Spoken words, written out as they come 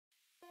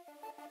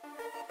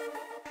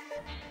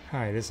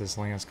Hi, this is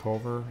Lance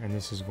Culver, and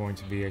this is going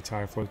to be a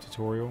TyFlow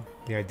tutorial.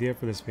 The idea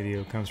for this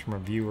video comes from a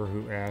viewer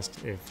who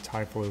asked if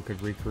TyFlow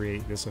could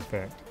recreate this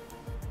effect.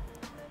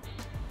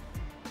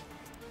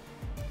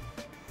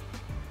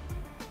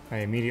 I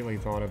immediately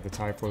thought of the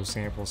TyFlow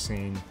sample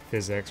scene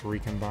PhysX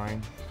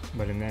Recombine,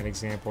 but in that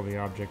example the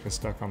object is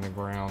stuck on the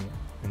ground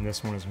and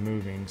this one is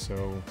moving,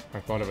 so I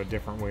thought of a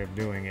different way of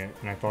doing it,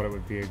 and I thought it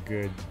would be a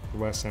good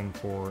lesson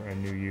for a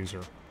new user.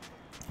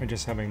 I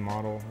just have a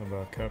model of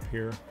a cup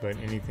here, but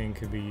anything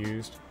could be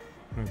used.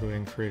 I'm going to go ahead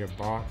and create a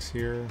box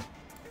here.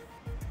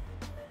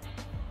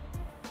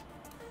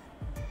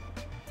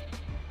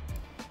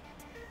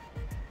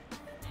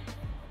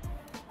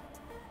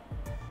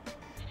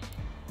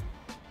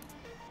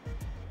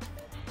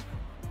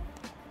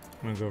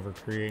 I'm going to go over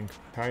creating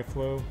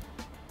TyFlow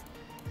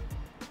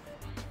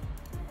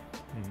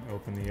and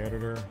open the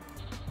editor.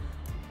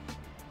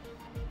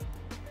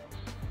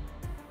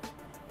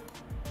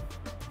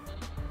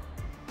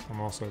 I'm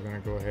also going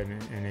to go ahead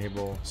and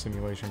enable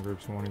simulation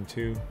groups 1 and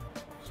 2. So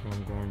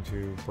I'm going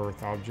to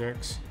birth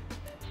objects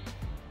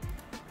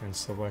and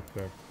select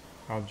the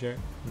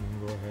object, and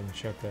then go ahead and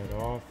shut that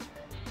off.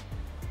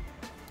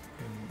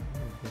 And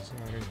move this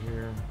out of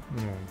here. I'm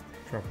going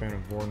to drop in a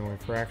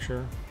Voronoi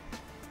fracture.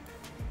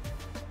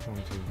 I'm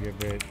going to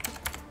give it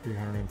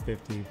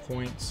 350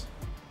 points.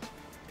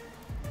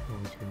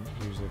 I'm going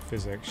to use a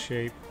PhysX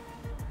shape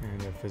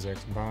and a PhysX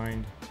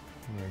bind.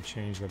 I'm going to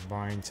change the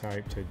bind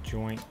type to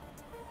joint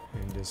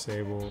and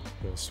disable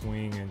the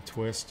swing and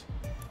twist.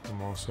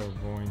 I'm also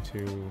going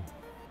to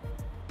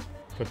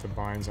put the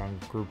binds on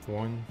group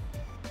 1,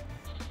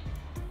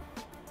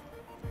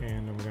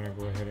 and I'm going to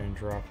go ahead and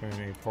drop in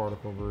a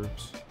particle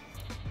groups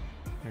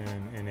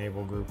and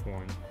enable group 1.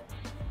 I'm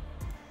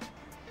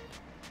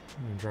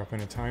going to drop in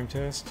a time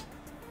test.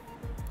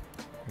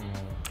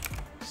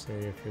 Say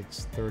if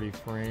it's 30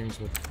 frames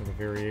with a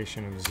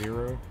variation of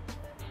 0.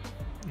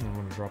 And I'm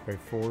going to drop a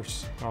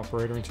force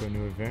operator into a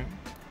new event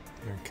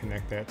and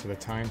connect that to the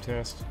time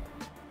test.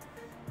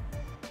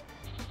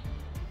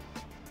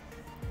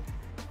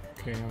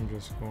 Okay, I'm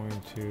just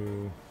going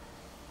to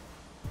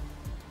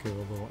give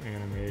a little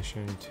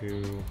animation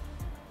to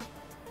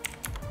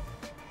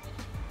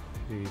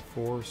the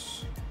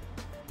force.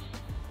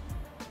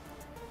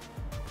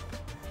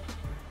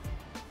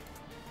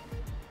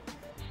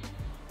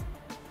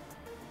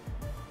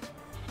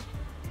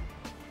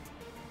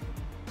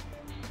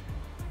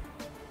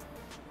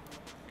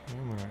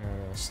 I'm going to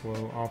add a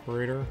slow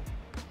operator.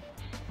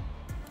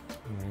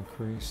 I'm going to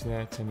increase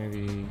that to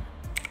maybe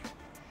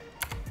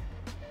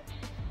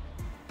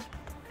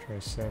try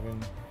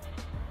 7.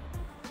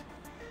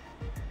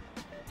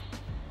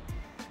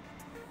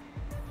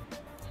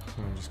 I'm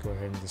going to just go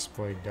ahead and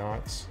display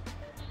dots.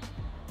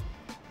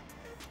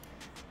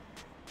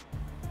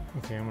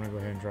 Okay, I'm going to go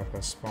ahead and drop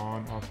a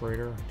spawn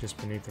operator just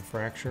beneath the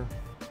fracture.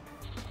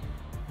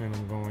 And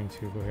I'm going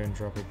to go ahead and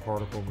drop a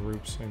particle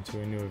groups into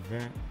a new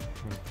event.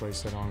 I'm going to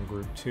place it on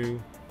group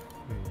 2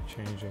 and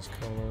change this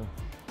color.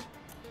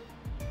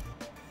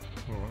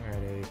 We'll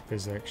add a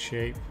PhysX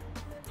shape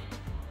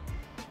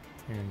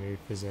and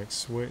a PhysX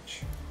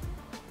switch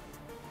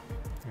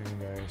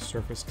and a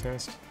surface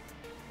test.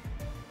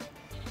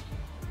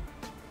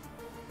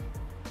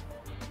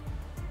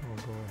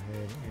 We'll go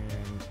ahead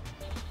and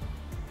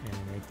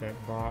animate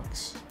that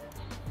box.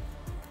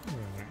 I'm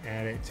going to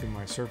add it to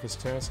my surface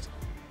test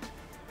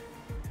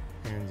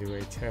and do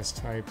a test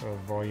type of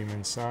volume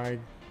inside,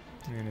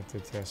 and if the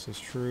test is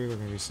true, they're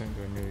going to be sent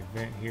to a new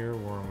event here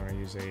where I'm going to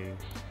use a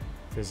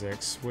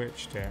PhysX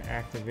switch to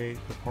activate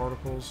the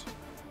particles,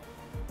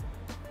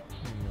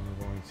 and then I'm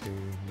going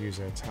to use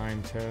a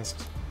time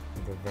test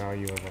with a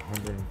value of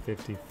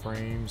 150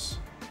 frames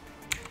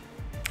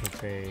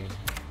with a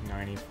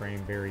 90 frame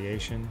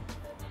variation,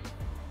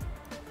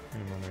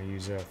 and I'm going to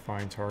use a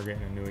find target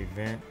in a new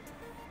event,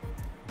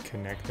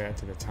 connect that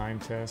to the time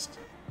test.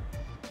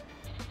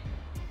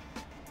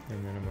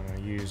 And then I'm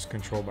going to use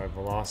control by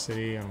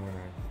velocity. I'm going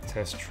to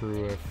test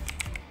true if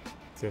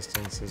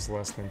distance is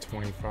less than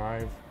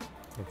 25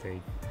 with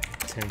a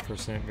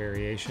 10%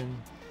 variation.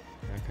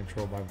 And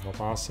control by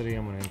velocity,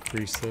 I'm going to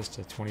increase this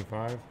to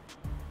 25. And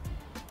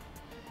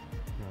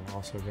I'm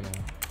also going to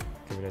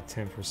give it a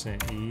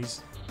 10%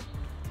 ease.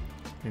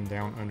 And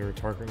down under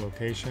target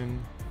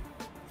location,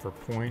 for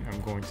point,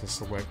 I'm going to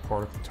select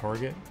particle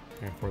target.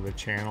 And for the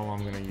channel,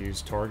 I'm going to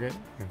use target.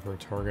 And for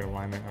target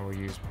alignment, I will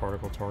use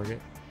particle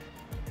target.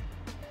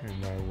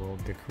 And I will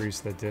decrease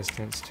the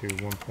distance to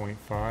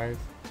 1.5,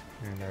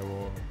 and I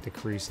will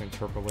decrease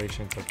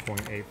interpolation to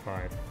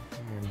 0.85.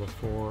 And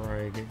before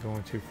I get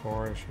going too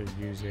far, I should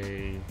use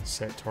a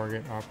set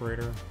target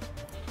operator.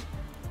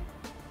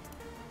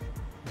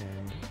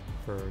 And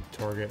for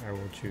target, I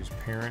will choose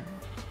parent.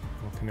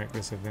 I'll connect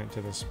this event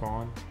to the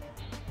spawn.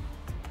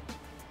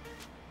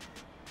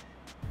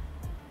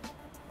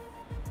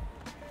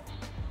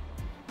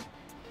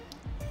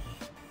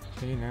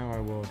 Okay, now I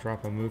will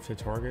drop a move to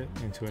target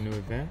into a new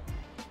event,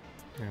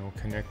 and I will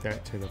connect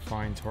that to the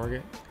find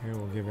target. Here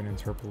we'll give an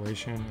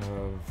interpolation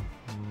of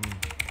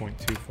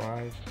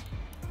 0.25,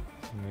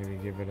 maybe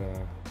give it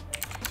a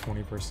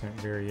 20%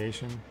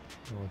 variation.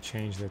 We'll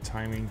change the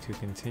timing to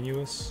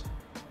continuous.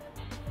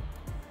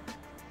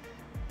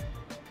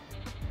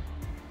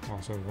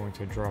 Also going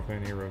to drop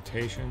in a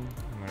rotation.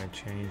 I'm going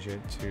to change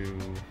it to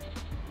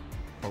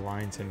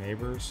align to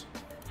neighbors.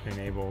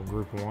 Enable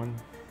group 1.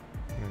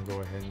 I'm going to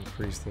go ahead and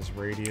increase this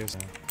radius.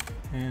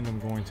 And I'm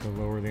going to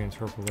lower the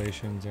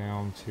interpolation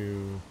down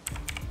to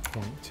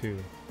 0.2.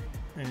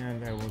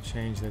 And I will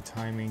change the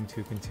timing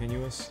to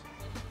continuous.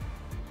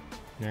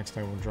 Next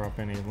I will drop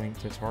in a link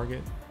to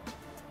target.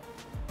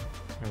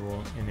 I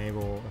will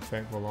enable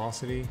effect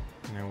velocity,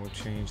 and I will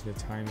change the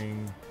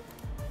timing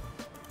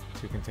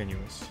to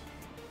continuous.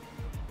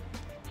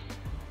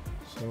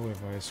 So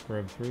if I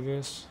scrub through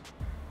this,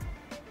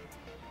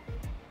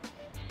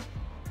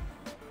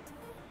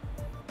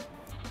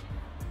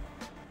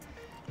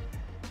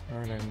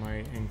 alright, I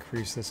might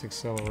increase this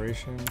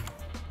acceleration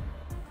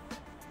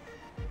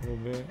a little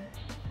bit.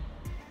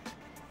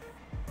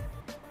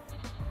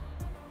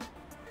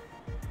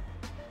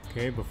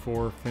 Okay,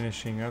 before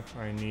finishing up,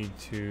 I need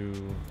to,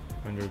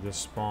 under the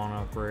spawn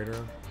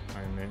operator,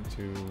 I meant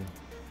to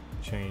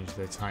change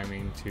the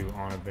timing to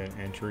on event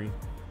entry,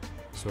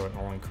 so it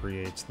only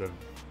creates the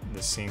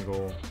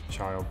single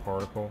child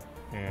particle.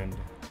 And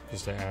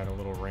just to add a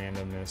little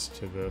randomness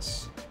to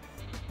this,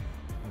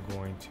 I'm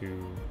going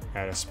to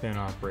add a spin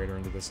operator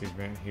into this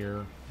event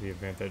here, the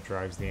event that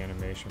drives the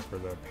animation for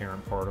the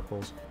parent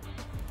particles.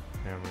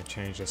 And I'm going to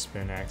change the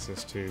spin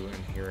axis to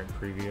inherent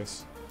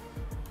previous.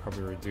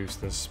 Probably reduce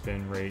the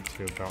spin rate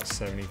to about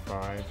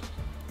 75,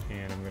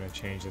 and I'm going to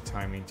change the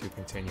timing to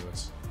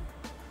continuous.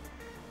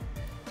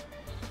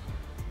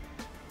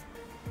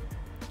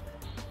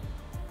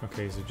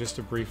 Okay, so just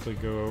to briefly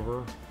go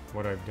over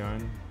what I've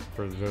done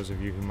for those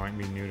of you who might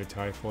be new to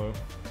TyFlow.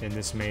 In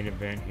this main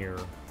event here,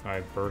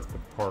 I birthed the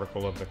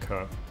particle of the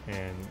cup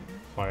and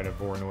applied a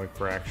Voronoi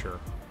fracture,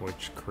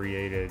 which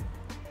created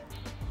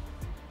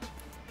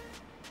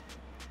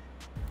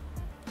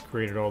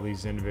all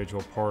these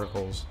individual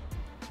particles.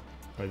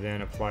 I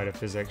then applied a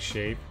PhysX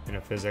shape and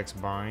a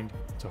PhysX bind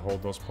to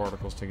hold those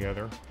particles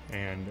together,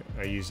 and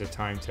I used a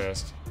time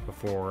test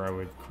before I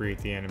would create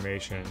the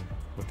animation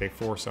with a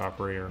force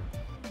operator.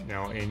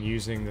 Now, in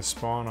using the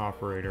spawn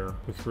operator,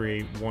 we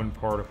create one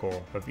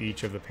particle of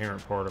each of the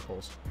parent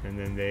particles, and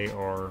then they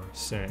are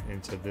sent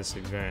into this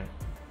event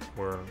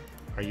where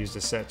I used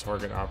a set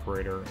target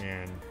operator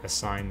and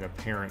assigned the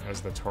parent as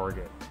the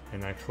target.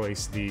 And I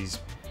placed these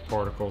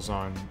particles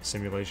on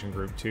simulation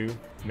group 2,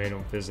 made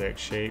them PhysX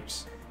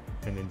shapes,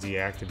 and then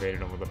deactivated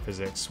them with a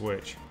PhysX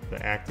switch. The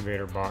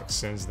activator box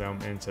sends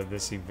them into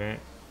this event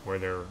where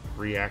they're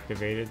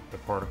reactivated. The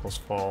particles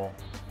fall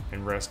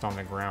and rest on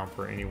the ground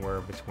for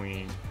anywhere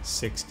between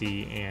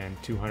 60 and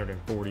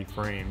 240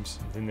 frames.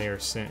 Then they are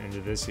sent into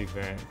this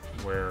event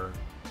where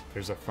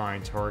there's a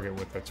fine target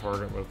with a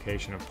target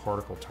location of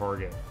particle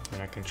target,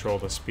 and I control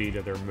the speed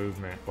of their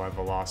movement by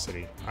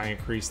velocity. I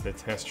increase the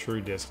test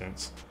true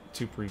distance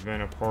to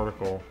prevent a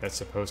particle that's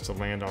supposed to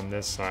land on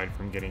this side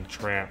from getting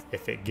trapped.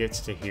 If it gets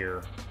to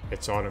here,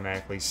 it's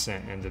automatically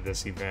sent into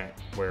this event,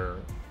 where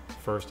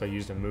first I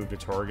used a move to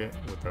target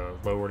with a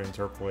lowered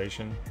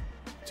interpolation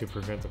to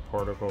prevent the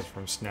particles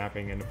from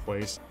snapping into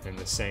place, and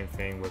the same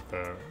thing with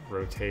the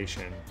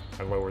rotation.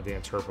 I lowered the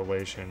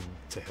interpolation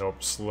to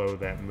help slow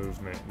that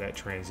movement, that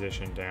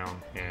transition down,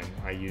 and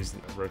I used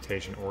the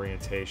rotation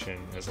orientation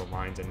as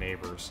aligned to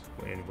neighbors,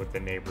 and with the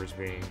neighbors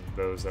being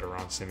those that are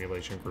on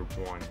simulation group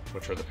 1,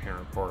 which are the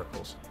parent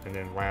particles. And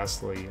then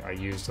lastly, I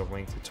used a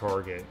link to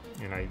target,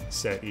 and I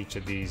set each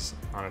of these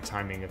on a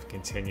timing of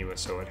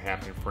continuous, so it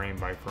happened frame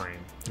by frame,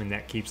 and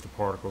that keeps the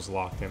particles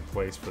locked in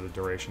place for the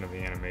duration of the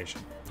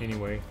animation.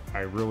 Anyway, I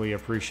really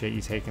appreciate you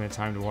taking the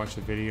time to watch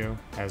the video.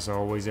 As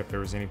always, if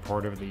there was any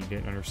part of it that you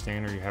didn't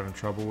understand or you're having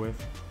trouble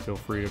with, feel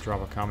free to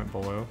drop a comment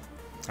below.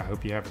 I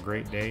hope you have a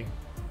great day,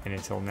 and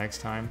until next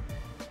time,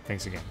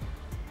 thanks again.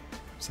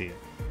 See ya.